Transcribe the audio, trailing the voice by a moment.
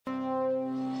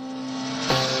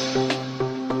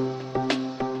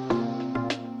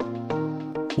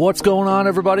What's going on,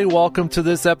 everybody? Welcome to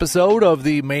this episode of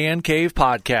the Man Cave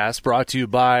Podcast, brought to you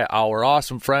by our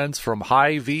awesome friends from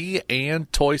Hy-Vee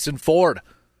and Toyson Ford.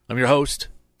 I'm your host,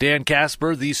 Dan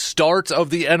Casper. The start of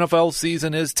the NFL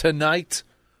season is tonight,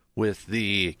 with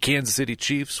the Kansas City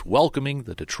Chiefs welcoming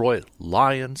the Detroit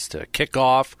Lions to kick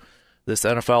off this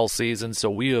NFL season.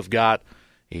 So we have got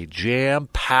a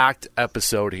jam-packed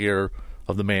episode here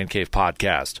of the Man Cave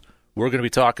Podcast. We're going to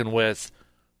be talking with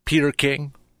Peter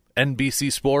King,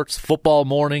 NBC Sports, Football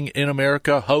Morning in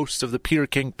America, host of the Peter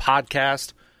King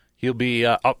Podcast. He'll be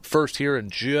up first here in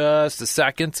just a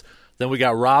second. Then we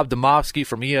got Rob Demovsky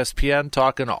from ESPN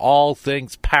talking all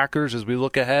things Packers as we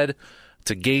look ahead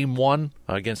to Game 1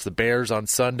 against the Bears on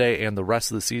Sunday and the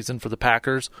rest of the season for the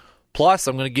Packers. Plus,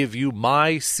 I'm going to give you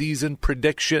my season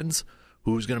predictions,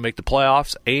 who's going to make the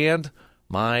playoffs, and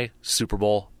my Super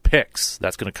Bowl picks.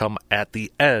 That's going to come at the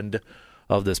end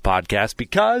of this podcast,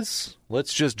 because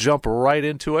let's just jump right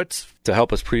into it. To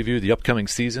help us preview the upcoming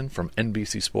season from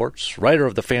NBC Sports, writer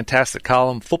of the fantastic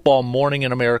column Football Morning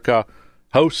in America,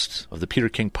 host of the Peter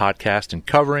King Podcast, and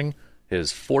covering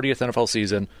his 40th NFL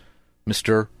season,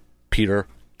 Mr. Peter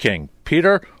King.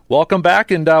 Peter, welcome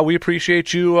back, and we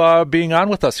appreciate you being on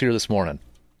with us here this morning.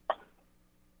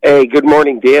 Hey, good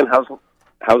morning, Dan.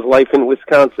 How's life in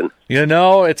Wisconsin? You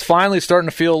know, it's finally starting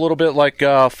to feel a little bit like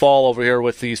fall over here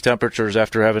with these temperatures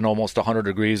after having almost 100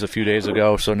 degrees a few days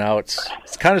ago. So now it's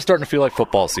kind of starting to feel like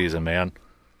football season, man.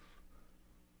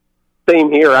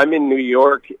 Same here. I'm in New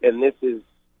York, and this has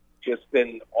just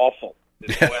been awful,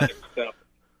 this weather. So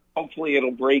hopefully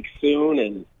it'll break soon,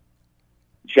 and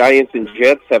Giants and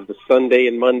Jets have the Sunday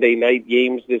and Monday night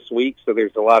games this week, so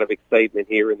there's a lot of excitement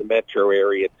here in the metro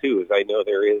area, too, as I know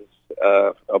there is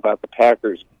about the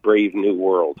Packers' brave new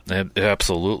world.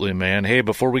 Absolutely, man. Hey,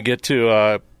 before we get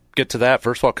to that,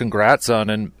 first of all, congrats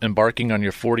on embarking on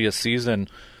your 40th season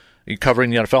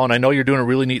covering the NFL. And I know you're doing a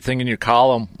really neat thing in your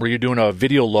column where you're doing a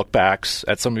video look-backs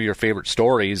at some of your favorite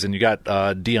stories, and you got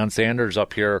Deion Sanders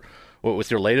up here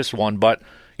with your latest one. But,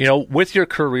 you know, with your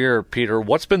career, Peter,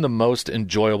 what's been the most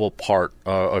enjoyable part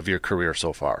of your career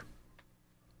so far?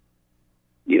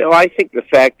 You know, I think the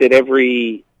fact that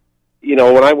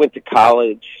when I went to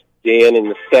college, Dan, in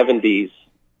the 70s,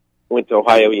 went to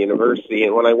Ohio University,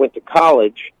 and when I went to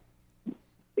college,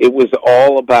 it was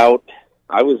all about,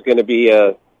 I was going to be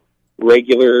a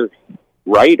regular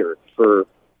writer for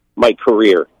my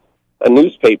career, a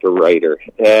newspaper writer.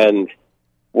 And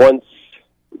once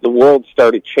the world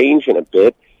started changing a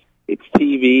bit, it's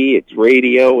TV, it's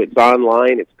radio, it's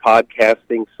online, it's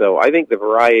podcasting. So I think the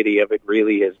variety of it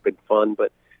really has been fun,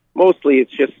 but mostly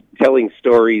it's just telling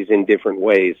stories in different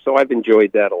ways. So I've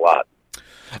enjoyed that a lot.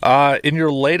 In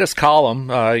your latest column,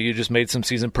 you just made some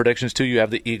season predictions, too. You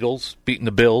have the Eagles beating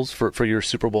the Bills for your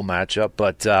Super Bowl matchup,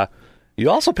 but you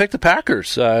also picked the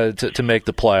Packers to make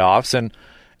the playoffs.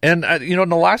 And you know, in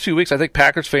the last few weeks, I think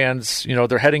Packers fans, you know,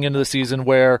 they're heading into the season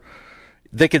where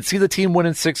they can see the team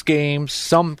winning 6 games.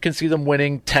 Some can see them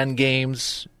winning 10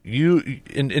 games. You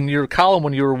in your column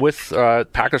when you were with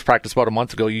Packers practice about a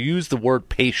month ago, you used the word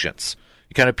patience.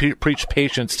 You kind of preach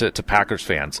patience to Packers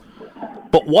fans.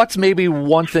 But what's maybe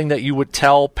one thing that you would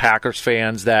tell Packers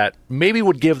fans that maybe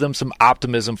would give them some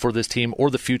optimism for this team or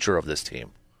the future of this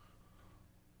team?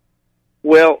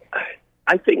 Well,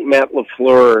 I think Matt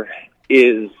LaFleur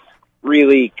is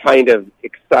really kind of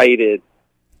excited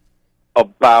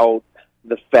about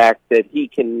the fact that he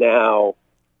can now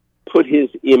put his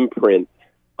imprint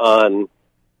on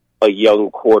a young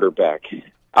quarterback.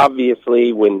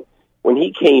 Obviously, when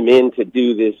he came in to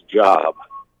do this job,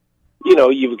 you know,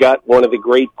 you've got one of the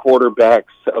great quarterbacks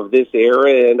of this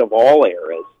era and of all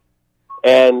eras.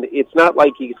 And it's not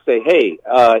like you say, hey,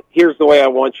 here's the way I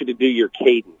want you to do your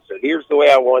cadence, or here's the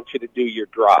way I want you to do your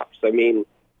drops. I mean,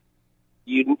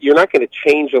 you're not going to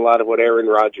change a lot of what Aaron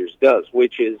Rodgers does,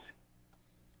 which is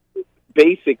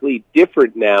basically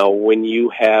different now when you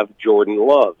have Jordan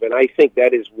Love. And I think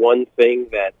that is one thing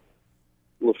that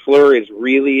LaFleur has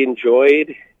really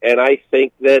enjoyed, and I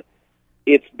think that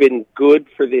it's been good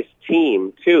for this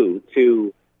team too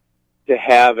to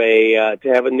have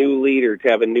a new leader, to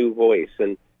have a new voice.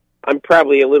 And I'm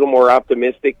probably a little more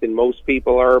optimistic than most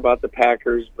people are about the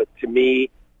Packers, but to me,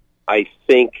 I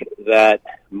think that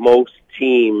most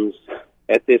teams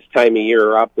at this time of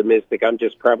year are optimistic. I'm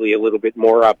just probably a little bit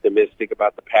more optimistic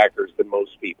about the Packers than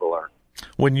most people are.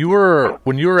 When you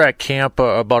were at camp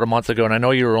about a month ago, and I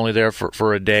know you were only there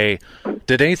for a day,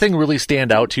 did anything really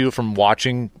stand out to you from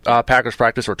watching Packers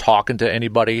practice or talking to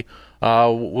anybody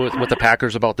with the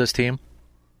Packers about this team?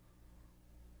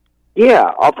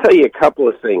 Yeah, I'll tell you a couple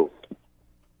of things.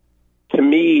 To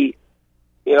me,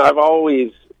 you know, I've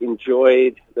always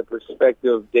enjoyed the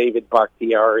perspective of David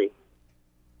Bakhtiari.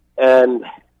 And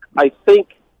I think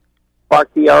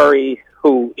Bakhtiari,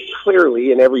 who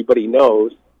clearly, and everybody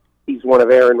knows, he's one of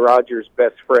Aaron Rodgers'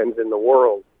 best friends in the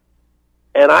world.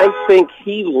 And I think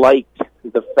he liked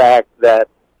the fact that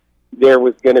there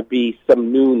was going to be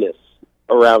some newness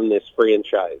around this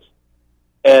franchise.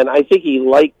 And I think he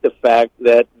liked the fact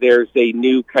that there's a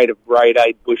new kind of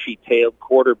bright-eyed, bushy-tailed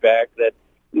quarterback, that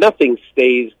nothing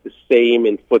stays the same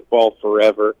in football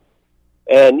forever.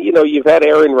 And, you know, you've had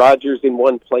Aaron Rodgers in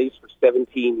one place for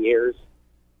 17 years.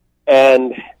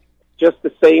 And just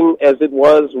the same as it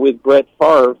was with Brett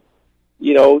Favre,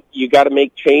 you know, you got to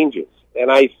make changes. And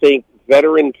I think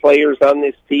veteran players on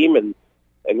this team, and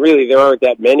really there aren't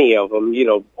that many of them, you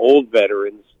know, old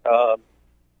veterans,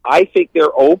 I think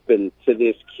they're open to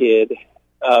this kid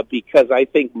because I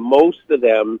think most of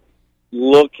them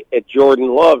look at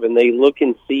Jordan Love and they look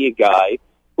and see a guy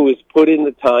who has put in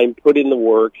the time, put in the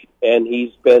work, and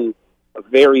he's been a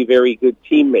very, very good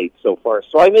teammate so far.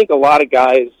 So I think a lot of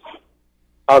guys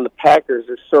on the Packers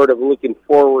are sort of looking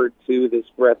forward to this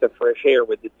breath of fresh air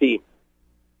with the team.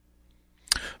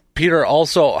 Peter,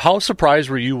 also, how surprised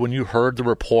were you when you heard the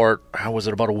report, was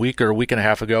it about a week or a week and a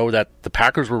half ago, that the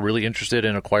Packers were really interested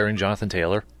in acquiring Jonathan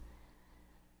Taylor?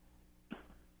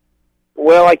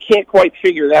 Well, I can't quite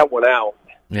figure that one out.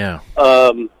 Yeah.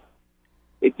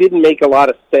 It didn't make a lot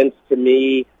of sense to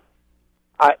me.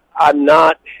 I'm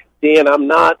not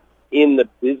in the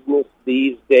business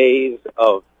these days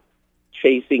of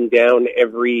chasing down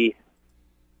every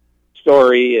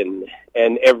story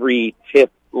and every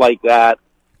tip like that.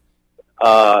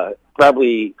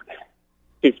 Probably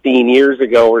 15 years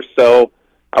ago or so,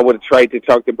 I would have tried to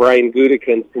talk to Brian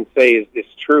Gutekunst and say, is this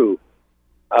true?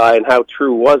 And how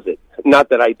true was it? Not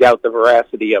that I doubt the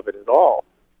veracity of it at all,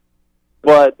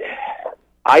 but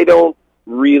I don't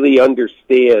really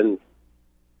understand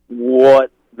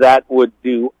what that would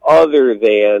do other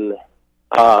than,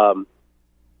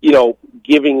 you know,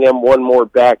 giving them one more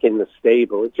back in the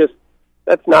stable. It just,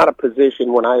 that's not a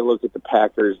position when I look at the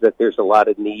Packers that there's a lot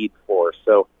of need for.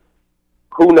 So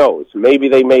who knows? Maybe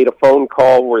they made a phone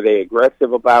call. Were they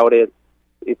aggressive about it?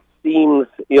 It seems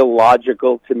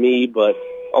illogical to me, but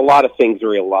a lot of things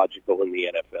are illogical in the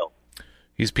NFL.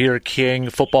 He's Peter King,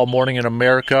 Football Morning in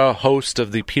America, host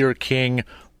of the Peter King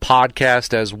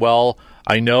podcast as well.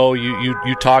 I know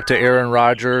you talked to Aaron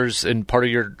Rodgers in part of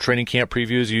your training camp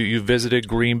previews. You visited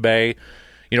Green Bay.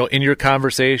 You know, in your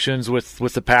conversations with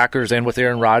the Packers and with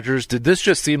Aaron Rodgers, did this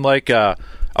just seem like a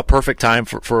perfect time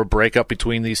for a breakup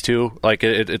between these two? Like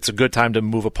it's a good time to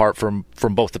move apart from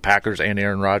both the Packers and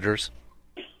Aaron Rodgers?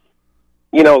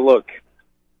 You know, look,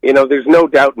 you know, there's no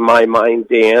doubt in my mind,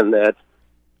 Dan, that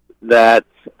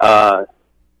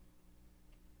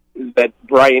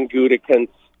Brian Gutekunst,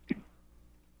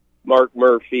 Mark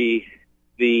Murphy,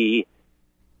 the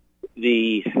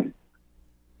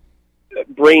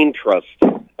brain trust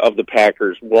of the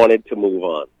Packers wanted to move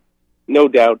on. No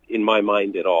doubt in my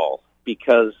mind at all,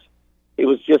 because it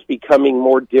was just becoming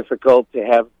more difficult to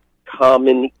have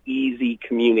common, easy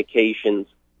communications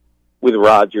with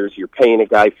Rodgers. You're paying a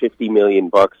guy $50 million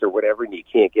or whatever, and you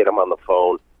can't get him on the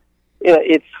phone.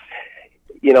 It's,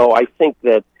 you know, I think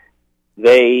that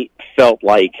they felt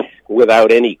like,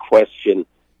 without any question,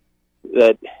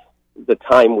 that the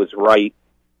time was right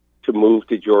to move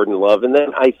to Jordan Love. And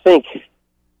then I think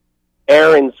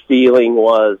Aaron's feeling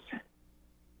was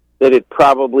that it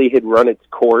probably had run its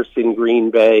course in Green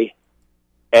Bay,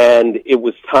 and it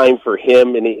was time for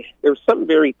him. And there was something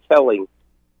very telling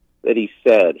that he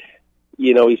said.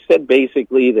 You know, he said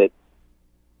basically that,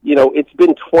 you know, it's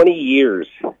been 20 years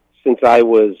since I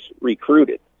was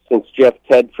recruited, since Jeff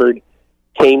Tedford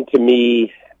came to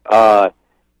me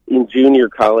in junior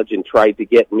college and tried to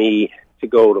get me to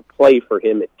go to play for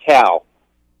him at Cal.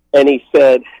 And he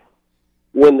said,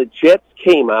 when the Jets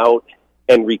came out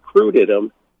and recruited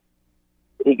him,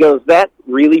 he goes, that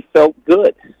really felt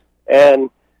good. And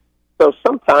so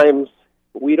sometimes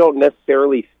we don't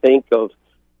necessarily think of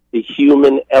the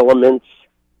human elements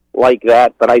like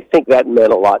that, but I think that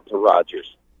meant a lot to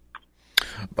Rodgers.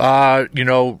 You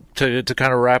know, to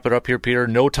kind of wrap it up here, Peter,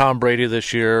 no Tom Brady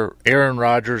this year. Aaron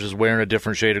Rodgers is wearing a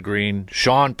different shade of green.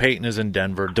 Sean Payton is in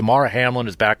Denver. DeMar Hamlin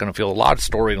is back on the field. A lot of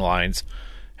storylines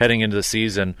heading into the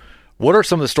season. What are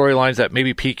some of the storylines that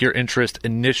maybe pique your interest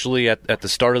initially at the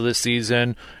start of this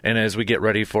season and as we get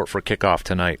ready for kickoff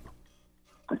tonight?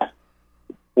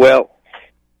 Well,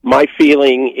 my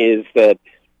feeling is that,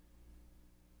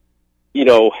 you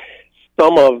know,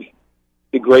 some of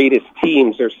the greatest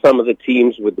teams are some of the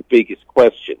teams with the biggest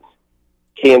questions.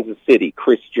 Kansas City,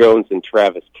 Chris Jones and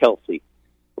Travis Kelce,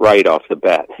 right off the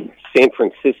bat. San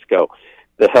Francisco,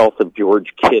 the health of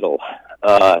George Kittle,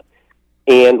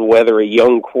 and whether a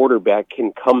young quarterback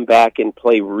can come back and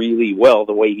play really well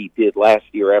the way he did last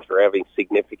year after having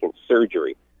significant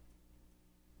surgery.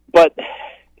 But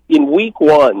in week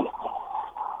one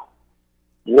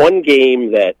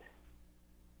game that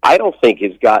I don't think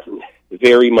has gotten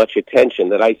very much attention,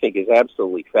 that I think is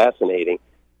absolutely fascinating,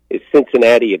 is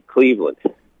Cincinnati at Cleveland.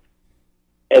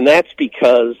 And that's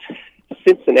because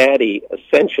Cincinnati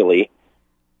essentially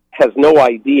has no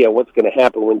idea what's going to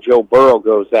happen when Joe Burrow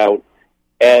goes out,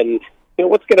 and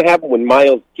what's going to happen when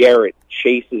Myles Garrett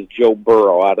chases Joe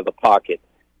Burrow out of the pocket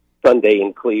Sunday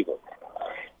in Cleveland.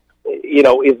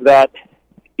 Is that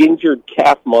injured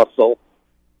calf muscle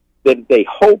that they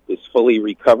hope is fully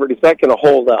recovered, is that going to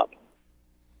hold up?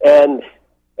 And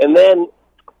then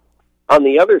on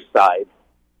the other side,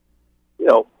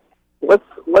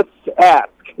 let's ask,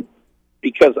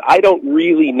 because I don't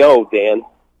really know, Dan,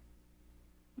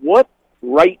 what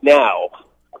right now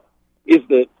is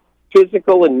the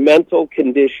physical and mental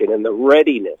condition and the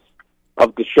readiness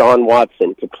of Deshaun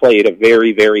Watson to play at a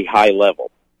very, very high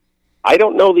level? I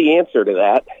don't know the answer to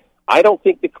that. I don't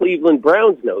think the Cleveland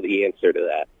Browns know the answer to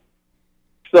that.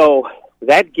 So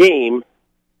that game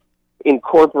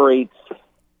incorporates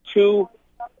two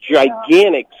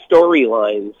gigantic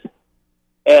storylines,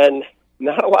 and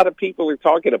not a lot of people are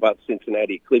talking about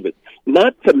Cincinnati, Cleveland.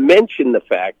 Not to mention the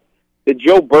fact that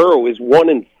Joe Burrow is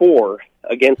 1-4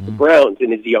 against the Browns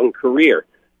in his young career.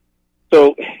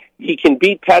 So he can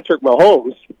beat Patrick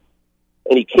Mahomes,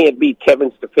 and he can't beat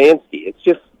Kevin Stefanski. It's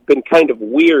just been kind of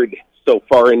weird so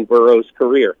far in Burrow's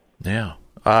career. Yeah.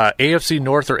 AFC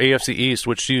North or AFC East,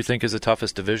 which do you think is the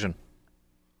toughest division?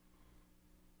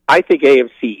 I think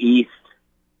AFC East.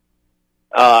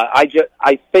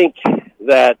 I think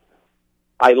that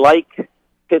I like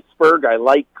Pittsburgh, I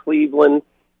like Cleveland,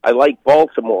 I like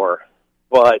Baltimore,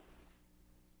 but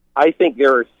I think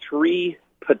there are three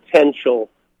potential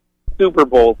Super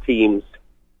Bowl teams,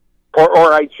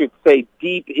 or I should say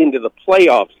deep into the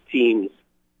playoffs teams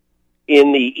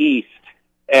in the East.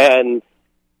 And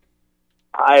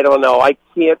I don't know, I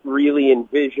can't really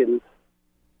envision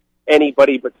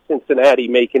anybody but Cincinnati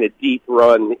making a deep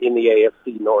run in the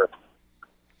AFC North.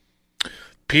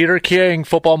 Peter King,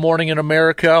 Football Morning in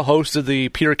America, host of the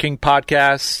Peter King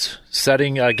podcast,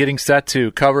 getting set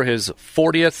to cover his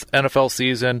 40th NFL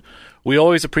season. We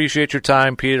always appreciate your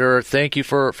time, Peter. Thank you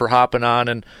for hopping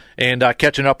on and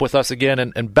catching up with us again,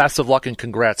 and best of luck and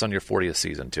congrats on your 40th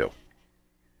season, too.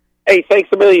 Hey, thanks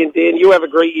a million, Dan. You have a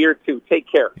great year, too. Take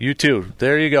care. You too.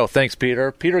 There you go. Thanks,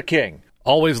 Peter. Peter King.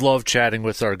 Always love chatting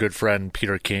with our good friend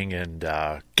Peter King and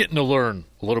getting to learn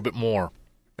a little bit more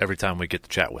every time we get to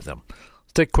chat with him.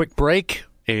 Let's take a quick break.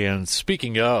 And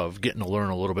speaking of getting to learn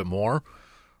a little bit more,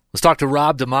 let's talk to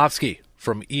Rob Demovsky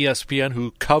from ESPN,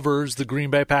 who covers the Green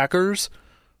Bay Packers.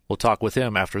 We'll talk with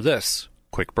him after this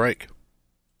quick break.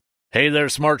 Hey there,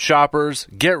 smart shoppers.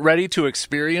 Get ready to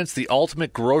experience the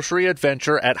ultimate grocery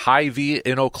adventure at Hy-Vee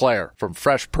in Eau Claire. From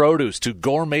fresh produce to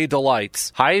gourmet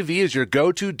delights, Hy-Vee is your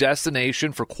go-to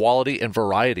destination for quality and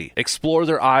variety. Explore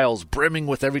their aisles brimming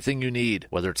with everything you need.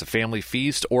 Whether it's a family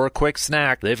feast or a quick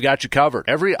snack, they've got you covered.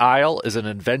 Every aisle is an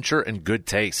adventure and good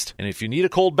taste. And if you need a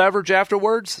cold beverage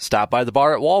afterwards, stop by the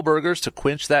bar at Wahlburgers to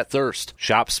quench that thirst.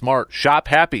 Shop smart, shop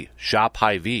happy, shop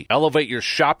Hy-Vee. Elevate your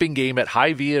shopping game at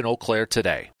Hy-Vee in Eau Claire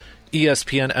today.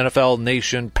 ESPN NFL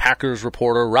Nation Packers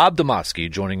reporter Rob Demovsky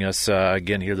joining us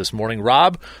again here this morning.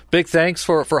 Rob, big thanks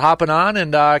for hopping on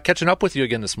and catching up with you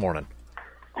again this morning.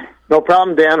 No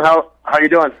problem, Dan. How you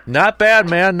doing? Not bad,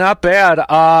 man. Not bad.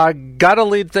 Got to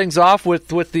lead things off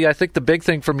with I think the big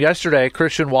thing from yesterday,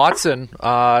 Christian Watson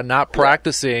not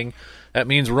practicing. That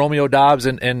means Romeo Doubs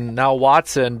and now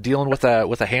Watson dealing with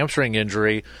a hamstring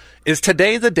injury. Is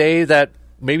today the day that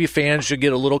maybe fans should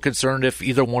get a little concerned if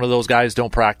either one of those guys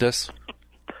don't practice?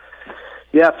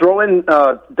 Yeah, throw in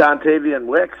Dontavian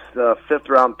Wicks, the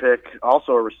fifth-round pick,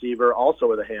 also a receiver, also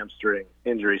with a hamstring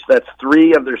injury. So that's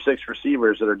 3 of their 6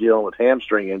 receivers that are dealing with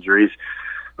hamstring injuries.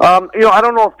 I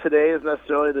don't know if today is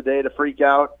necessarily the day to freak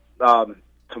out.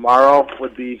 Tomorrow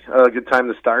would be a good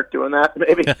time to start doing that,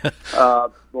 maybe,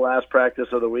 the last practice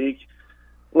of the week.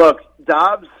 Look,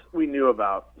 Dobbs we knew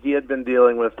about. He had been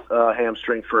dealing with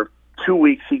hamstring for 2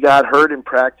 weeks. He got hurt in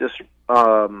practice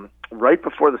right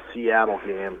before the Seattle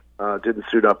game. Didn't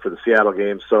suit up for the Seattle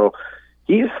game. So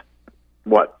he's,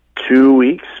 2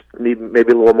 weeks,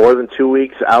 maybe a little more than 2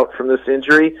 weeks out from this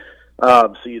injury.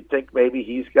 So you'd think maybe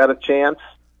he's got a chance.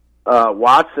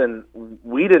 Watson,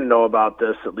 we didn't know about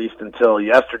this at least until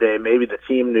yesterday. Maybe the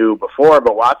team knew before,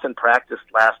 but Watson practiced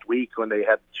last week when they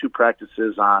had 2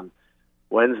 practices on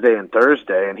Wednesday and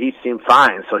Thursday, and he seemed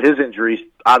fine. So his injury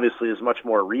obviously is much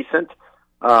more recent,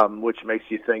 which makes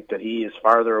you think that he is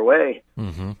farther away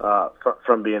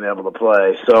from being able to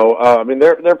play. So, I mean,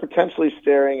 they're potentially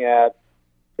staring at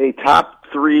a top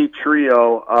three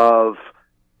trio of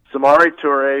Samori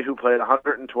Toure, who played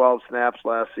 112 snaps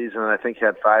last season and I think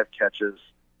had 5 catches.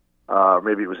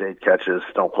 Maybe it was 8 catches.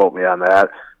 Don't quote me on that.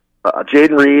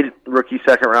 Jaden Reed, rookie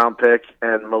second-round pick,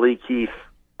 and Malik Heath,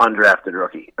 undrafted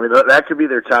rookie. I mean, that could be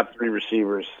their top 3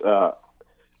 receivers.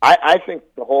 I think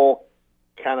the whole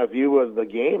kind of view of the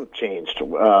game changed,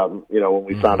 when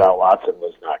we found out Watson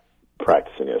was not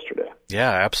practicing yesterday. Yeah,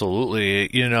 absolutely.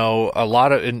 A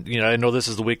lot of, and I know this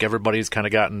is the week everybody's kind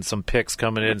of gotten some picks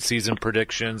coming in, season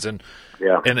predictions and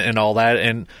all that.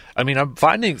 And I mean, I'm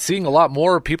seeing a lot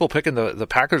more people picking the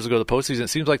Packers to go to the postseason. It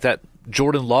seems like that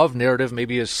Jordan Love narrative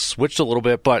maybe has switched a little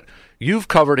bit, but you've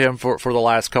covered him for the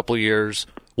last couple of years.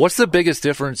 What's the biggest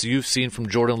difference you've seen from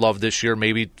Jordan Love this year,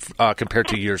 maybe compared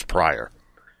to years prior?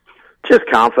 Just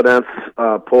confidence,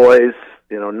 poise,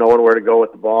 knowing where to go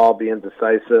with the ball, being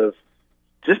decisive,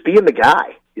 just being the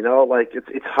guy.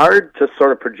 It's hard to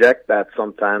sort of project that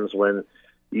sometimes when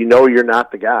you're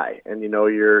not the guy and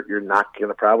you're not going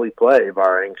to probably play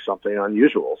barring something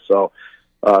unusual. So,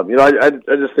 I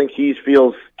just think he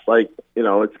feels like,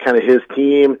 it's kind of his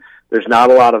team. There's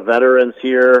not a lot of veterans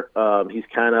here. He's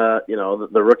kind of,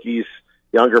 the rookies,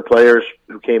 younger players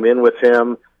who came in with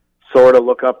him sort of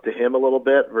look up to him a little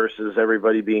bit versus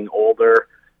everybody being older,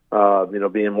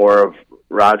 being more of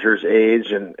Rodgers'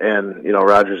 age and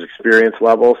Rodgers' experience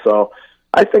level. So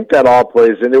I think that all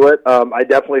plays into it. I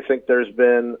definitely think there's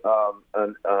been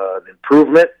an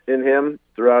improvement in him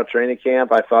throughout training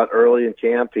camp. I thought early in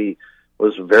camp he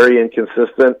was very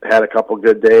inconsistent, had a couple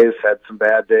good days, had some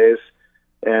bad days.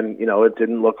 And, it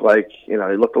didn't look like, he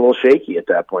looked a little shaky at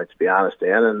that point, to be honest,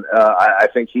 Dan. And I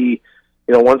think he,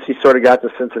 once he sort of got to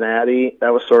Cincinnati,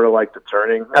 that was sort of like that's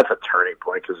a turning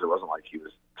point because it wasn't like he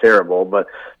was terrible, but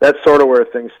that's sort of where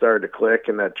things started to click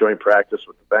in that joint practice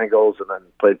with the Bengals and then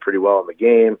played pretty well in the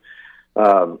game.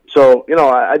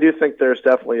 I do think there's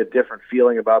definitely a different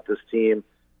feeling about this team,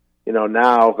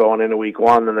 now going into week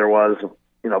 1 than there was,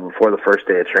 before the first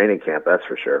day of training camp, that's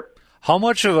for sure. How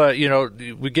much of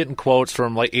we're getting quotes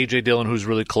from like A.J. Dillon, who's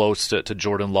really close to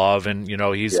Jordan Love, and,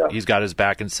 he's got his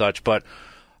back and such, but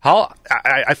how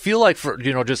I feel like for,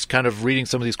 just kind of reading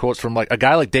some of these quotes from like a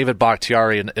guy like David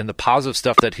Bakhtiari and the positive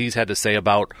stuff that he's had to say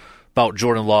about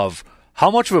Jordan Love,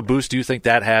 how much of a boost do you think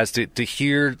that has to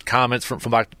hear comments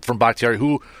from Bakhtiari,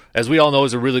 who, as we all know,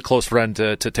 is a really close friend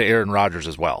to Aaron Rodgers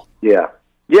as well? Yeah.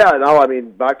 Yeah, no, I mean,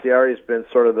 Bakhtiari's been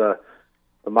sort of the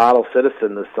model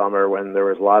citizen this summer when there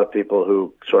was a lot of people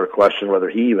who sort of questioned whether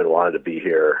he even wanted to be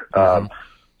here.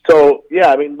 So,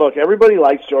 yeah, I mean, look, everybody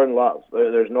likes Jordan Love.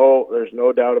 There's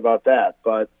no doubt about that.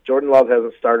 But Jordan Love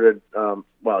hasn't started,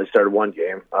 he started one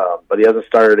game, but he hasn't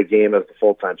started a game as the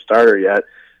full-time starter yet.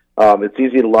 It's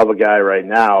easy to love a guy right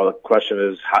now. The question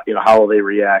is, how will they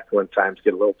react when times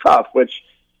get a little tough, which,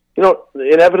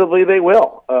 inevitably they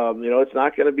will. It's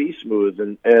not going to be smooth.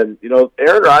 And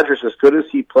Aaron Rodgers, as good as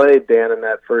he played, Dan, in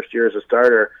that first year as a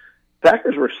starter,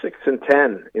 Packers were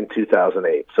 6-10 in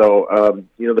 2008. So,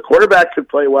 the quarterback could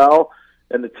play well,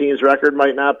 and the team's record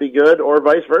might not be good, or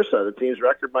vice versa. The team's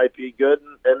record might be good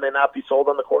and may not be sold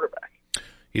on the quarterback.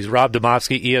 He's Rob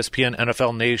Demovsky, ESPN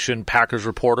NFL Nation Packers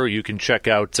reporter. You can check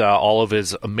out all of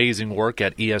his amazing work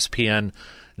at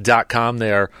ESPN.com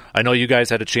there. I know you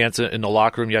guys had a chance in the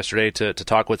locker room yesterday to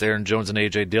talk with Aaron Jones and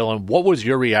A.J. Dillon. What was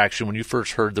your reaction when you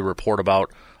first heard the report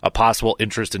about a possible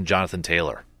interest in Jonathan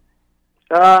Taylor?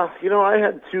 I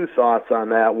had 2 thoughts on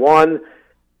that. One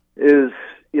is,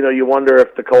 you wonder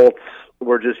if the Colts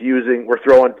were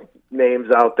throwing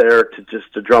names out there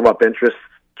to drum up interest,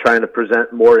 trying to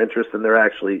present more interest than there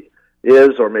actually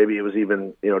is, or maybe it was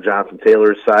even, Jonathan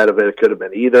Taylor's side of it. It could have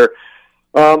been either.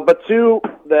 But 2,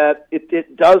 that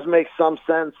it does make some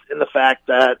sense in the fact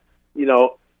that,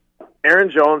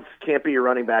 Aaron Jones can't be your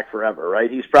running back forever, right?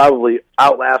 He's probably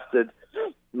outlasted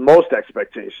most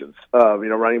expectations.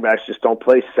 Running backs just don't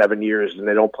play 7 years, and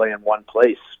they don't play in one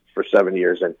place for 7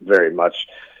 years and very much.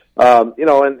 And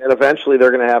eventually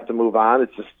they're going to have to move on.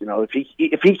 It's just,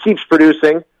 if he keeps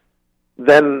producing,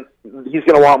 then he's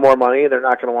going to want more money. They're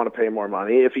not going to want to pay more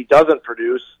money. If he doesn't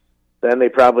produce, then they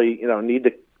probably,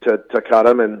 need to cut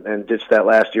him and ditch that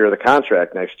last year of the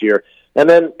contract next year. And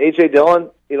then A.J.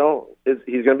 Dillon, he's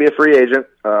going to be a free agent.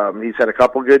 He's had a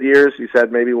couple good years. He's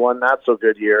had maybe one not so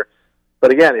good year.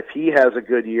 But again, if he has a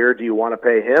good year, do you want to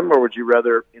pay him, or would you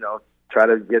rather, try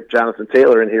to get Jonathan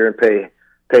Taylor in here and pay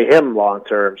him long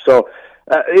term? So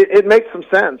It makes some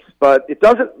sense, but it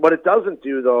doesn't. What it doesn't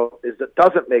do, though, is it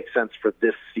doesn't make sense for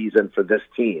this season for this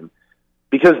team,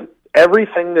 because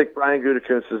everything that Brian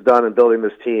Gutekunst has done in building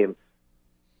this team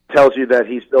tells you that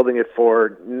he's building it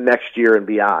for next year and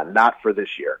beyond, not for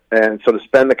this year. And so to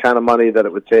spend the kind of money that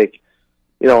it would take,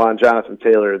 on Jonathan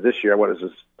Taylor this year, what is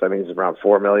this? I mean, it's around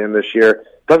 $4 million this year.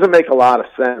 Doesn't make a lot of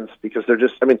sense because they're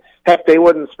just. I mean, heck, they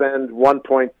wouldn't spend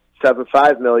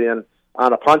 $1.75 million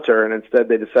on a punter, and instead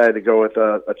they decided to go with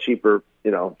a cheaper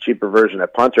version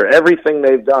at punter. Everything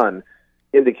they've done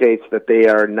indicates that they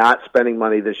are not spending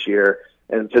money this year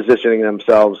and positioning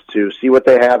themselves to see what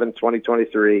they have in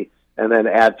 2023 and then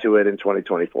add to it in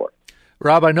 2024.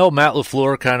 Rob, I know Matt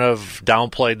LaFleur kind of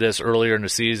downplayed this earlier in the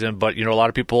season, but a lot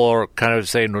of people are kind of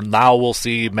saying now we'll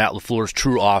see Matt LaFleur's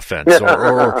true offense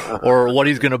or what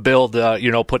he's going to build,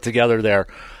 put together there.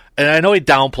 And I know he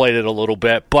downplayed it a little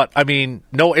bit, but I mean,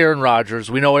 no Aaron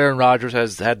Rodgers. We know Aaron Rodgers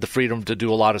has had the freedom to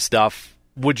do a lot of stuff.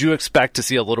 Would you expect to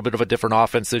see a little bit of a different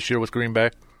offense this year with Green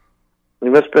Bay? You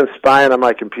must have been spying on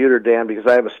my computer, Dan, because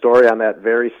I have a story on that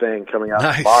very thing coming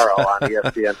out tomorrow on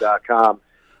ESPN.com.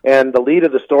 And the lead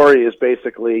of the story is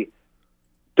basically,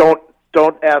 don't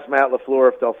ask Matt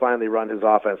LaFleur if they'll finally run his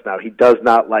offense now. He does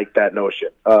not like that notion.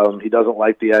 He doesn't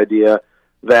like the idea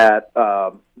that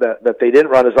they didn't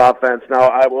run his offense. Now,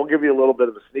 I will give you a little bit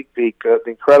of a sneak peek. The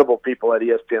incredible people at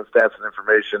ESPN Stats and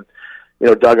Information,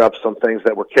 dug up some things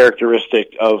that were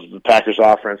characteristic of the Packers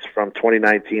offense from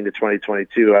 2019 to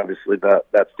 2022. Obviously,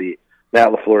 that's the Matt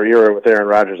LaFleur era with Aaron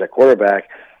Rodgers at quarterback.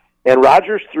 And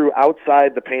Rodgers threw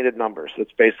outside the painted numbers.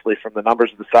 It's basically from the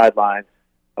numbers of the sideline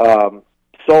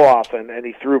so often, and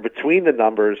he threw between the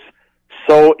numbers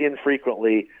so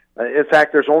infrequently. In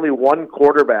fact, there's only one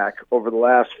quarterback over the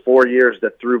last 4 years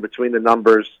that threw between the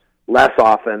numbers less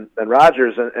often than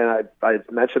Rodgers, and I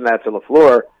mentioned that to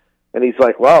LaFleur, and he's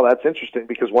like, well, that's interesting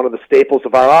because one of the staples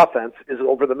of our offense is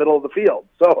over the middle of the field.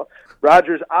 So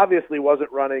Rodgers obviously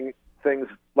wasn't running things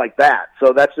like that.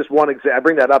 So that's just one example. I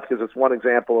bring that up because it's one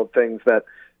example of things that,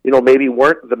 maybe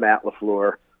weren't the Matt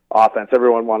LaFleur offense.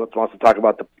 Everyone wants to talk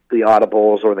about the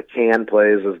audibles or the can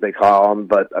plays, as they call them.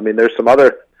 But, I mean, there's some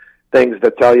other things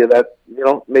that tell you that,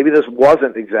 maybe this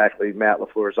wasn't exactly Matt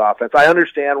LaFleur's offense. I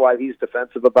understand why he's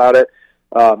defensive about it.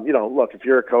 Look, if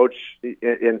you're a coach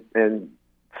and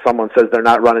someone says they're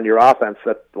not running your offense,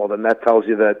 then that tells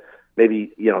you that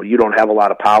maybe, you don't have a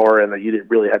lot of power and that you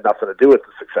really had nothing to do with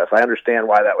the success. I understand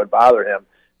why that would bother him.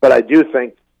 But I do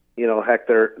think,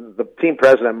 the team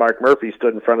president, Mark Murphy,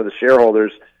 stood in front of the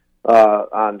shareholders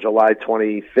on July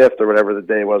 25th or whatever the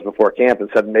day was before camp and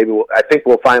said, I think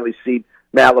we'll finally see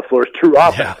Matt LaFleur's true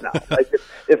offense now. Like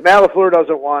if Matt LaFleur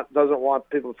doesn't want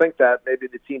people to think that, maybe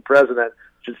the team president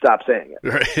should stop saying it.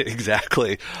 Right,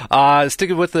 exactly.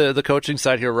 Sticking with the coaching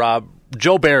side here, Rob,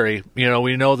 Joe Barry,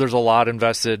 we know there's a lot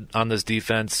invested on this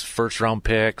defense, first-round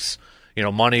picks,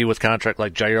 money with contract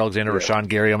like Jair Alexander, Rashawn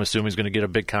Gary. I'm assuming he's going to get a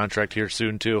big contract here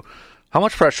soon, too. How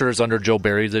much pressure is under Joe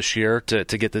Barry this year to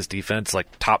get this defense like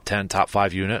top 10, top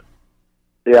 5 unit?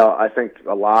 Yeah, I think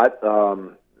a lot.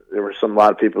 There were a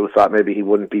lot of people who thought maybe he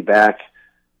wouldn't be back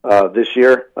this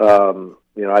year.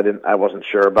 I wasn't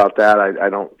sure about that. I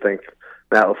don't think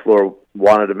Matt LaFleur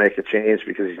wanted to make a change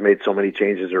because he's made so many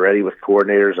changes already with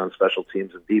coordinators on special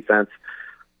teams and defense.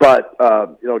 But,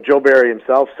 Joe Barry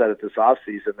himself said it this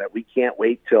offseason that we can't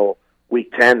wait till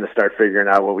week 10 to start figuring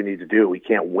out what we need to do. We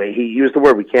can't wait. He used the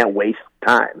word, we can't waste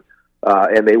time.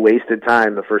 And they wasted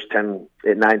time the first 10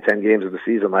 games of the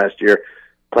season last year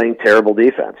playing terrible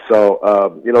defense.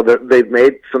 So, they've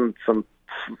made some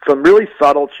really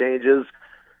subtle changes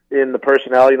in the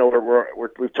personnel.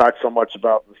 We've talked so much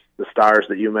about the stars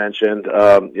that you mentioned,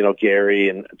 Gary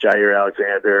and Jair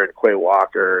Alexander and Quay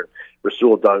Walker,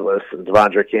 Rasul Douglas and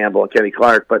Devondre Campbell and Kenny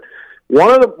Clark. But one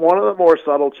of the more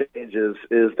subtle changes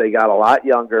is they got a lot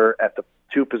younger at the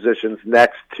two positions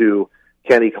next to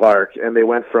Kenny Clark, and they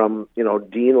went from,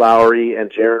 Dean Lowry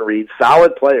and Jaron Reed,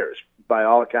 solid players by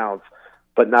all accounts,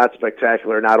 but not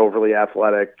spectacular, not overly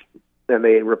athletic. And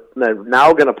they're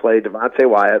now going to play Devontae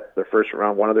Wyatt,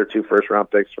 one of their two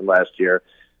first-round picks from last year,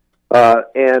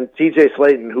 and TJ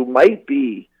Slayton, who might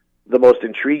be the most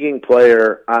intriguing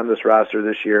player on this roster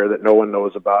this year that no one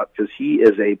knows about because he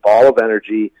is a ball of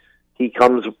energy. He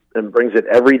comes and brings it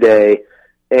every day.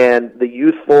 And the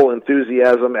youthful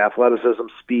enthusiasm, athleticism,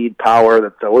 speed, power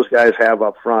that those guys have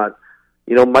up front,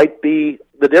 might be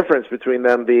the difference between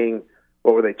them being,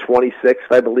 26th,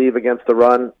 I believe, against the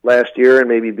run last year, and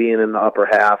maybe being in the upper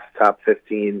half, top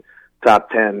 15, top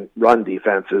 10 run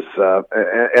defenses.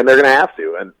 And they're going to have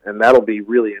to, and that'll be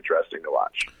really interesting to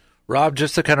watch. Rob,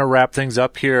 just to kind of wrap things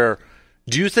up here,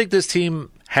 Do you think this team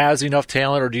has enough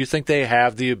talent, or do you think they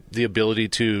have the ability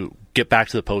to get back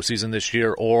to the postseason this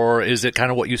year, or is it kind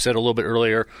of what you said a little bit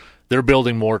earlier? They're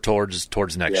building more towards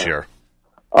next year.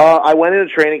 I went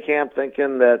into training camp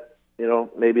thinking that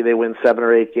maybe they win 7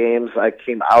 or 8 games. I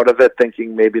came out of it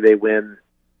thinking maybe they win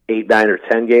 8, 9, or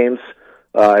 10 games.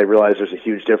 I realize there's a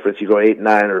huge difference. You go 8 and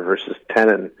 9 or versus 10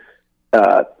 and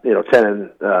 10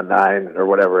 and 9 or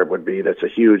whatever it would be. That's a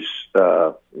huge.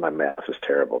 My math is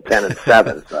terrible. 10 and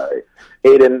 7. Sorry,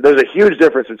 8 and there's a huge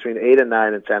difference between 8 and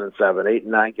 9 and 10 and 7. 8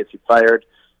 and 9 gets you fired.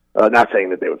 Not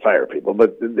saying that they would fire people,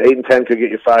 but 8 and 10 could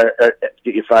get you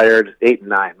fired. 8 and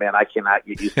 9, man, I cannot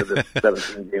get used to this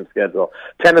 17-game schedule.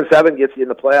 10 and 7 gets you in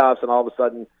the playoffs, and all of a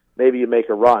sudden maybe you make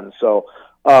a run. So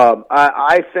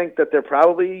I think that they're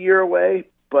probably a year away,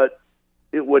 but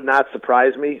it would not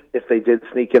surprise me if they did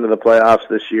sneak into the playoffs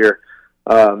this year.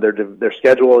 Their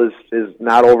schedule is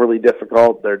not overly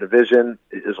difficult. Their division,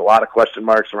 there's a lot of question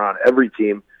marks around every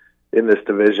team in this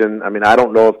division. I mean, I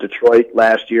don't know if Detroit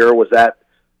last year was that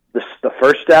the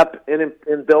first step in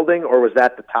building, or was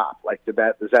that the top? Like, is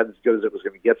that as good as it was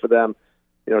going to get for them?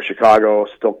 Chicago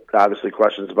still obviously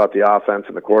questions about the offense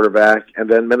and the quarterback, and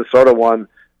then Minnesota won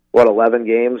 11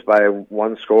 games by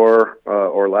 1 score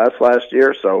or less last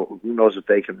year. So who knows if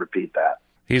they can repeat that?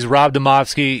 He's Rob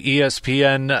Demovsky,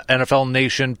 ESPN NFL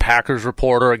Nation Packers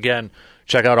reporter. Again,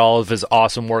 check out all of his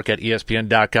awesome work at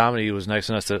ESPN.com. And he was nice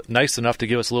enough to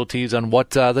give us a little tease on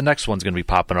what the next one's going to be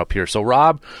popping up here. So,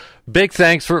 Rob, big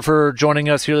thanks for joining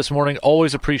us here this morning.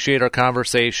 Always appreciate our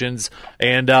conversations.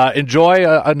 And enjoy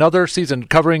another season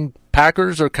covering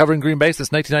Packers or covering Green Bay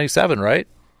since 1997, right?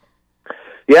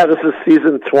 Yeah, this is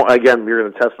season 20. Again, you're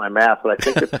going to test my math, but I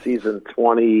think it's season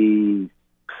 26,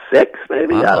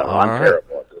 maybe? I don't know. I'm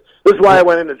terrible. This is why I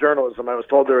went into journalism. I was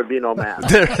told there would be no math.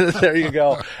 There you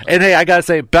go. And, hey, I got to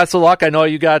say, best of luck. I know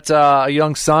you got a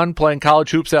young son playing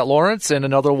college hoops at Lawrence and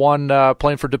another one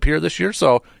playing for De Pere this year.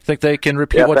 So you think they can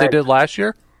repeat what they did last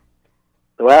year?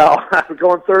 Well, I'm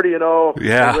going 30-0.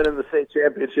 Yeah. Winning the state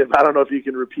championship. I don't know if you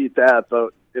can repeat that,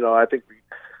 but, I think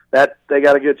that they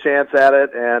got a good chance at it,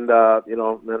 and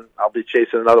then I'll be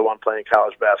chasing another one playing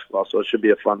college basketball, so it should be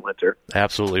a fun winter.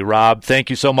 Absolutely. Rob, thank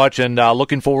you so much, and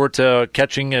looking forward to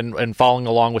catching and following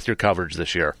along with your coverage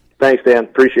this year. Thanks, Dan.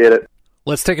 Appreciate it.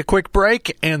 Let's take a quick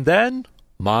break, and then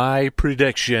my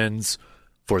predictions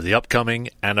for the upcoming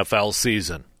NFL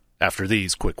season after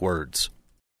these quick words.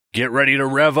 Get ready to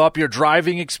rev up your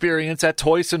driving experience at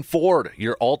Toyson Ford,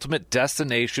 your ultimate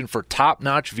destination for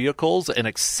top-notch vehicles and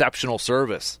exceptional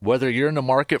service. Whether you're in the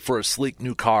market for a sleek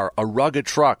new car, a rugged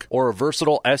truck, or a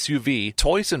versatile SUV,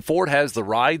 Toyson Ford has the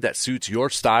ride that suits your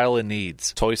style and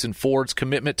needs. Toyson Ford's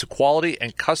commitment to quality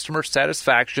and customer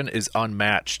satisfaction is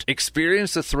unmatched.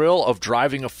 Experience the thrill of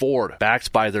driving a Ford,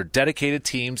 backed by their dedicated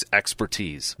team's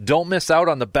expertise. Don't miss out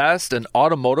on the best in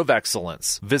automotive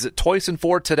excellence. Visit Toyson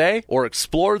Ford today or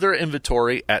explore their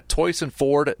inventory at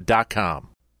toysonford.com.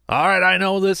 All right, I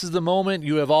know this is the moment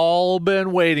you have all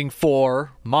been waiting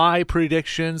for. My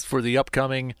predictions for the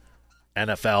upcoming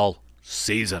NFL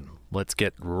season. Let's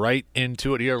get right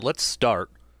into it here. Let's start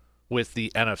with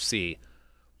the NFC.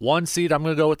 1 seed, I'm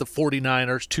going to go with the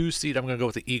 49ers. 2 seed, I'm going to go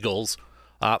with the Eagles.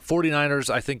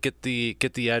 49ers, I think, get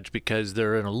the edge because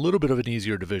they're in a little bit of an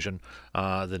easier division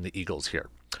than the Eagles here.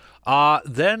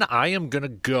 Then I am going to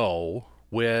go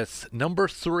with number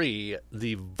 3,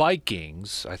 the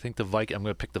Vikings. I think I'm going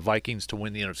to pick the Vikings to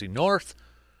win the NFC North.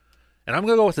 And I'm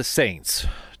going to go with the Saints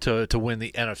to win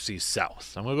the NFC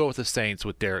South. I'm going to go with the Saints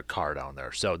with Derek Carr down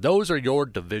there. So those are your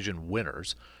division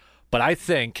winners. But I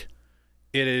think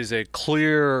it is a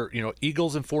clear,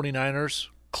 Eagles and 49ers,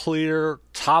 clear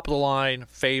top-of-the-line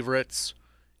favorites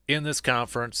in this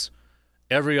conference.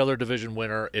 Every other division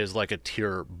winner is like a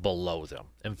tier below them.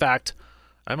 In fact,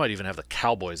 I might even have the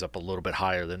Cowboys up a little bit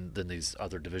higher than these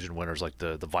other division winners like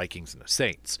the Vikings and the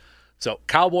Saints. So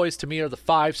Cowboys, to me, are the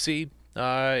 5 seed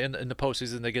in the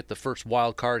postseason. They get the first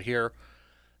wild card here.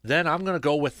 Then I'm going to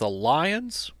go with the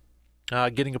Lions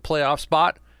getting a playoff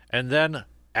spot. And then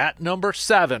at number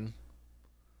 7,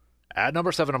 I'm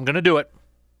going to do it.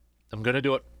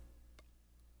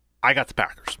 I got the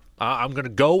Packers. I'm going to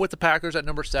go with the Packers at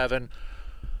number 7.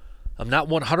 I'm not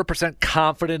 100%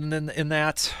 confident in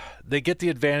that. They get the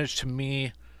advantage to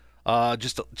me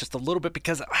just a little bit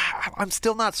because I'm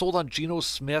still not sold on Geno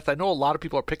Smith. I know a lot of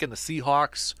people are picking the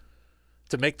Seahawks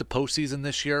to make the postseason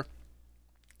this year.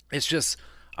 It's just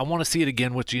I want to see it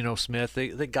again with Geno Smith.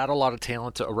 They got a lot of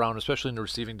talent around, especially in the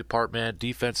receiving department.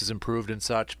 Defense has improved and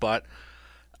such, but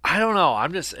I don't know.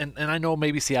 I'm just and I know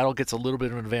maybe Seattle gets a little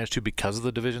bit of an advantage too because of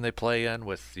the division they play in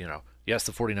with, yes,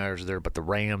 the 49ers are there, but the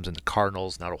Rams and the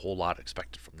Cardinals, not a whole lot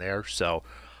expected from there. So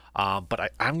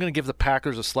But I'm going to give the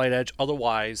Packers a slight edge.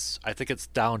 Otherwise, I think it's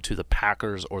down to the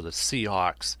Packers or the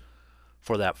Seahawks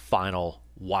for that final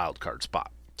wild card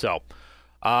spot. So,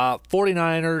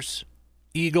 49ers,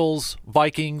 Eagles,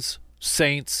 Vikings,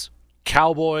 Saints,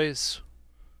 Cowboys,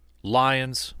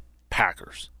 Lions,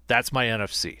 Packers. That's my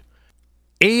NFC.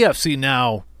 AFC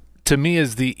now, to me,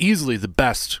 is easily the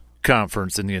best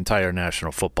conference in the entire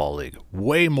National Football League.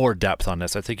 Way more depth on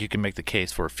this. I think you can make the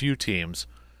case for a few teams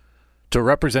to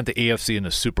represent the AFC in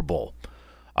the Super Bowl.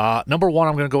 Number one,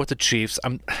 I'm going to go with the Chiefs.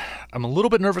 I'm a little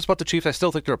bit nervous about the Chiefs. I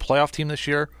still think they're a playoff team this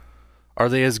year. Are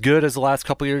they as good as the last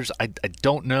couple of years? I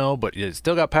don't know, but you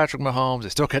still got Patrick Mahomes. They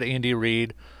still got Andy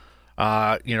Reid.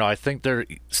 I think they're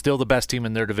still the best team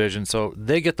in their division, so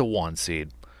they get the 1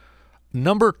 seed.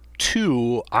 Number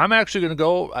 2, I'm actually going to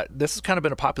go, this has kind of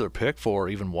been a popular pick for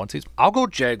even 1 seed. I'll go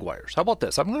Jaguars. How about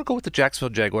this? I'm going to go with the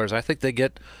Jacksonville Jaguars. I think they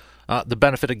get the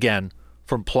benefit again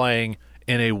from playing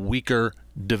in a weaker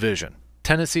division.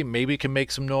 Tennessee maybe can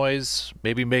make some noise,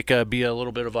 maybe be a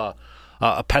little bit of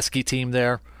a pesky team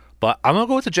there, but I'm going to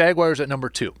go with the Jaguars at number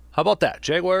 2. How about that?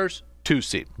 Jaguars, 2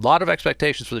 seed. A lot of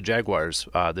expectations for the Jaguars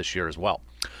this year as well.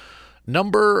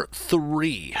 Number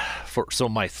 3, so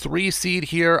my 3 seed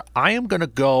here, I am going to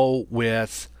go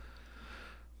with,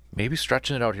 maybe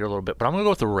stretching it out here a little bit, but I'm going to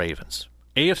go with the Ravens.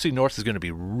 AFC North is going to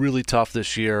be really tough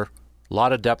this year. A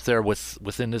lot of depth there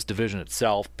within this division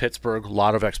itself. Pittsburgh, a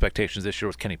lot of expectations this year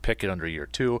with Kenny Pickett under year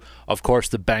 2. Of course,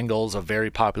 the Bengals, a very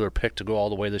popular pick to go all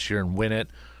the way this year and win it.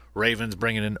 Ravens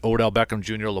bringing in Odell Beckham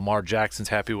Jr., Lamar Jackson's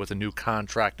happy with a new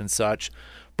contract and such.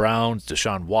 Browns,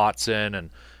 Deshaun Watson,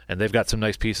 and they've got some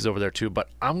nice pieces over there too. But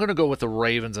I'm going to go with the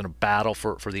Ravens in a battle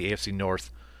for the AFC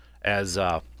North as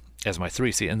my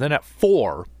 3 seed. And then at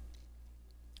 4,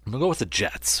 I'm going to go with the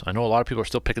Jets. I know a lot of people are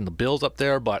still picking the Bills up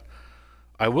there, but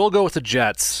I will go with the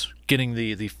Jets getting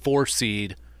the 4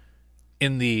 seed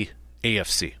in the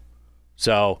AFC.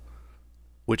 So,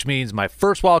 which means my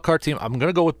first wild card team, I'm going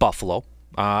to go with Buffalo.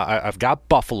 I've got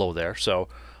Buffalo there, so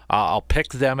I'll pick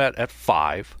them at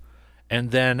 5. And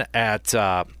then at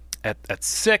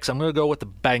 6, I'm going to go with the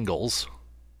Bengals.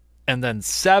 And then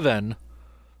 7,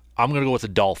 I'm going to go with the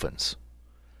Dolphins.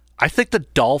 I think the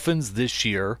Dolphins this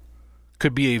year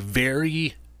could be a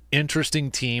very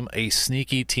interesting team, a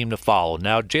sneaky team to follow.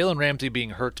 Now, Jalen Ramsey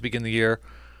being hurt to begin the year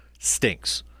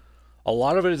stinks. A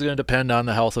lot of it is going to depend on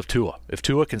the health of Tua. If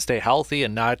Tua can stay healthy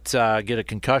and not get a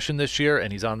concussion this year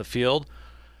and he's on the field,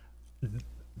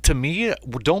 to me,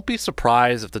 don't be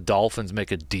surprised if the Dolphins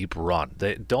make a deep run.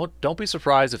 Don't be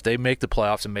surprised if they make the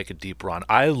playoffs and make a deep run.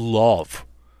 I love,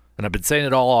 and I've been saying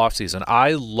it all offseason,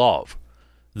 I love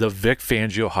the Vic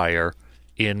Fangio hire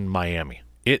in Miami.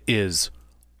 It is,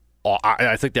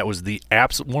 I think that was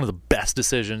one of the best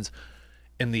decisions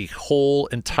in the whole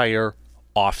entire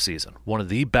offseason. One of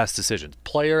the best decisions.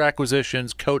 Player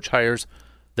acquisitions, coach hires,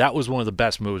 that was one of the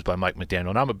best moves by Mike McDaniel,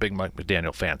 and I'm a big Mike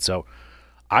McDaniel fan, so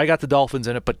I got the Dolphins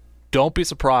in it, but don't be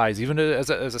surprised, even as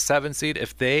a 7 seed,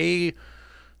 if they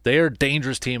are a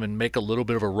dangerous team and make a little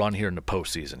bit of a run here in the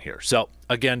postseason here. So,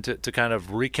 again, to kind of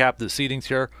recap the seedings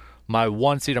here, my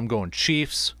 1 seed, I'm going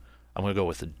Chiefs. I'm going to go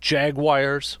with the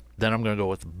Jaguars. Then I'm going to go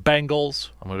with the Bengals.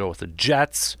 I'm going to go with the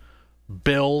Jets,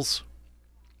 Bills.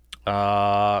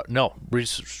 No,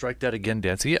 strike that again,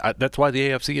 Dan. See, that's why the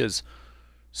AFC is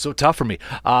so tough for me.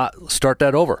 Start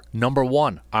that over. Number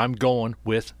 1, I'm going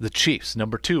with the Chiefs.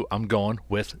 Number 2, I'm going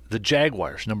with the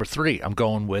Jaguars. Number 3, I'm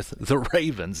going with the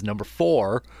Ravens. Number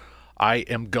 4, I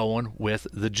am going with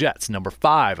the Jets. Number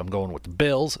 5, I'm going with the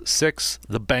Bills. 6,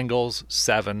 the Bengals.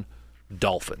 7,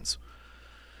 Dolphins.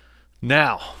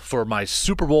 Now, for my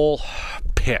Super Bowl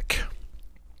pick.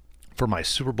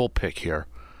 Here,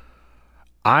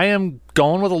 I am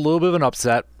going with a little bit of an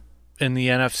upset in the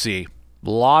NFC. A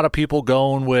lot of people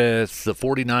going with the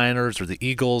 49ers or the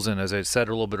Eagles, and as I said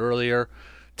a little bit earlier,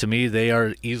 to me, they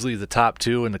are easily the top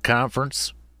 2 in the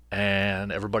conference,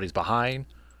 and everybody's behind.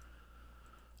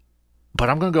 But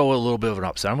I'm going to go with a little bit of an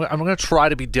upset. I'm going to try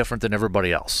to be different than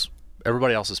everybody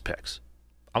else's picks.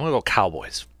 I'm going to go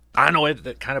Cowboys. I know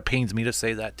that kind of pains me to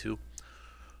say that too.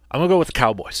 I'm going to go with the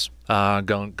Cowboys,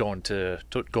 going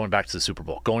back to the Super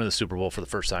Bowl, going to the Super Bowl for the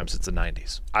first time since the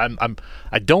 90s.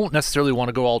 I don't necessarily want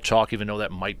to go all chalk, even though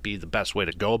that might be the best way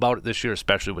to go about it this year,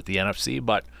 especially with the NFC,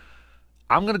 but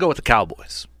I'm going to go with the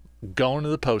Cowboys, going to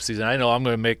the postseason. I know I'm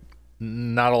going to make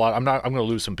not a lot. I'm going to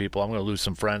lose some people. I'm going to lose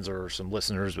some friends or some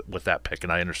listeners with that pick,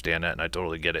 and I understand that, and I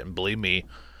totally get it. And believe me,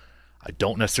 I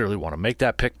don't necessarily want to make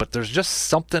that pick, but there's just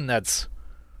something that's,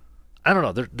 I don't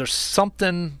know, there's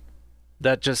something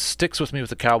that just sticks with me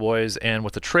with the Cowboys. And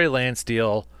with the Trey Lance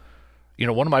deal,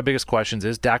 one of my biggest questions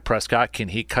is Dak Prescott, can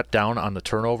he cut down on the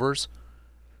turnovers?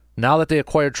 now that they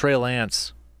acquired Trey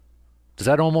Lance, does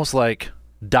that almost like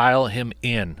dial him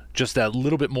in just that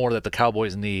little bit more that the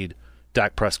Cowboys need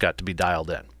Dak Prescott to be dialed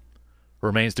in?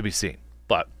 Remains to be seen.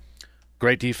 But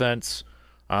great defense,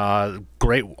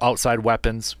 great outside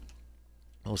weapons.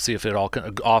 We'll see if it all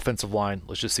can, offensive line.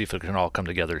 Let's just see if it can all come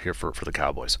together here for the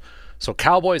Cowboys. So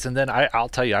Cowboys, and then I'll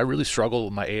tell you, I really struggle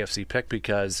with my AFC pick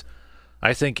because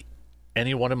I think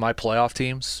any one of my playoff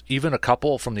teams, even a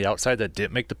couple from the outside that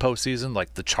didn't make the postseason,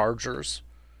 like the Chargers,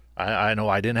 I know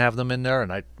I didn't have them in there,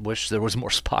 and I wish there was more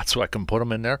spots so I can put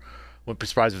them in there. Wouldn't be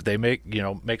surprised if they make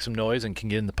some noise and can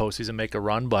get in the postseason, make a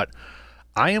run. But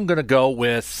I am going to go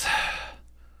with,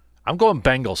 I'm going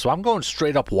Bengals, so I'm going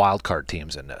straight up wild card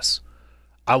teams in this.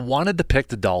 I wanted to pick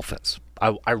the Dolphins.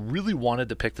 I really wanted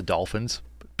to pick the Dolphins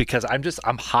because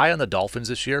I'm high on the Dolphins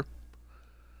this year,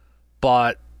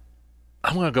 but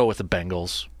I'm going to go with the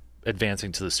Bengals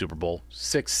advancing to the Super Bowl.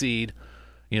 6th seed,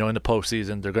 in the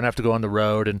postseason. They're going to have to go on the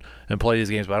road and play these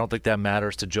games, but I don't think that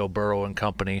matters to Joe Burrow and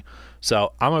company.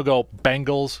 So I'm going to go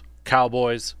Bengals,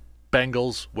 Cowboys,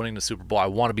 Bengals winning the Super Bowl. I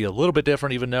want to be a little bit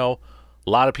different, even though a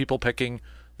lot of people picking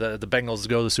the Bengals to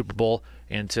go to the Super Bowl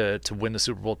and to win the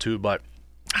Super Bowl too, but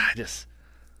that's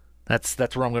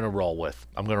where I'm going to roll with.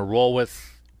 I'm going to roll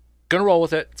with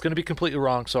it. It's going to be completely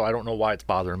wrong, so I don't know why it's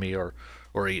bothering me or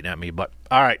eating at me. But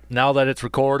all right, now that it's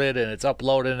recorded and it's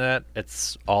uploaded and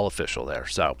it's all official there.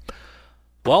 So,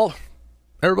 well,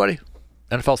 everybody,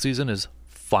 NFL season is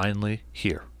finally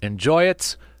here. Enjoy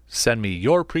it. Send me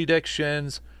your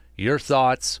predictions, your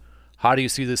thoughts. How do you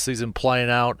see this season playing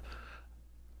out?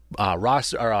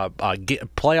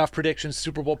 Playoff predictions,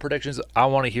 Super Bowl predictions. I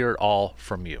want to hear it all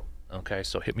from you. Okay,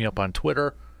 so hit me up on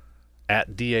Twitter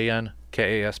at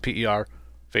DANKASPER,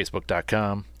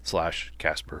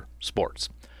 Facebook.com/Casper Sports.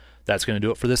 That's going to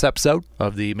do it for this episode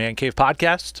of the Man Cave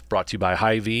Podcast, brought to you by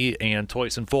Hy-Vee and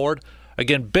Toyson Ford.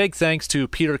 Again, big thanks to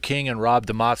Peter King and Rob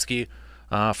Demotsky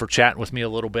for chatting with me a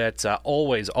little bit.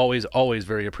 Always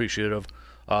very appreciative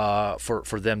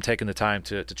for them taking the time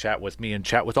to chat with me and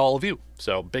chat with all of you.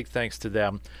 So big thanks to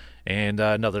them. And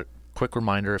another quick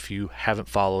reminder, if you haven't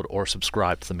followed or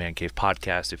subscribed to the Man Cave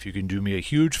Podcast, if you can do me a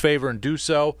huge favor and do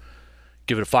so,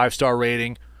 give it a 5-star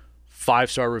rating,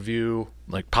 5-star review,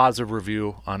 like positive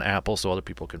review on Apple so other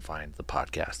people can find the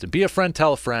podcast. And be a friend,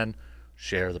 tell a friend,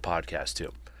 share the podcast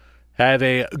too. Have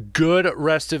a good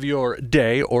rest of your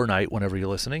day or night whenever you're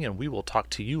listening, and we will talk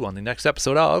to you on the next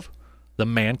episode of the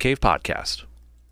Man Cave Podcast.